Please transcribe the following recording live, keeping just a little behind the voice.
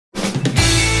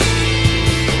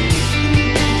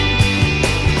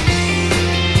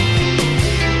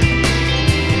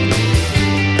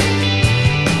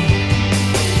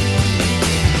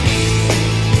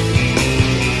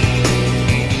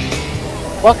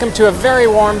Welcome to a very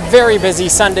warm, very busy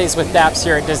Sundays with DAPs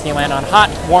here at Disneyland. On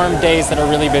hot, warm days that are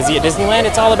really busy at Disneyland,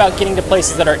 it's all about getting to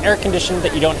places that are air-conditioned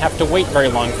that you don't have to wait very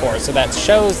long for. So that's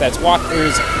shows, that's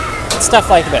walkthroughs,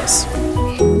 stuff like this.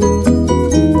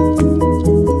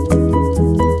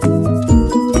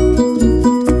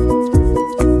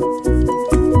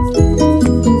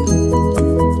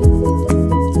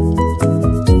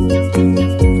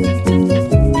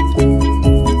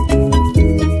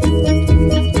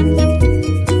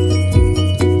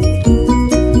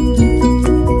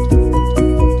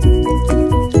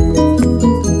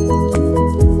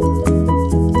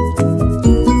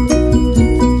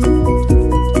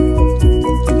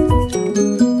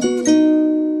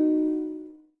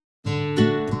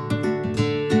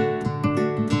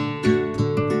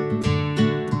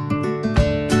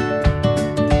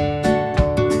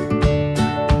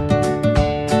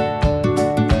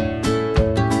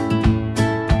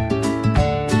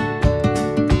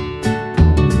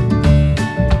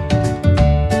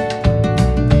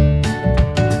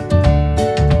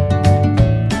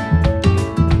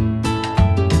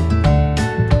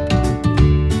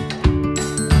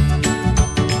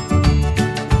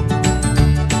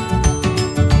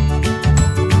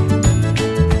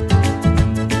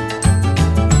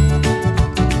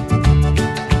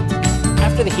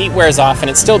 The heat wears off and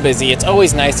it's still busy, it's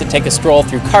always nice to take a stroll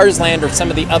through Cars Land or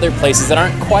some of the other places that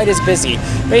aren't quite as busy.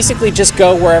 Basically just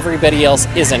go where everybody else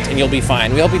isn't and you'll be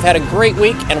fine. We hope you've had a great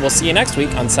week and we'll see you next week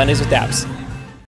on Sundays with DAPs.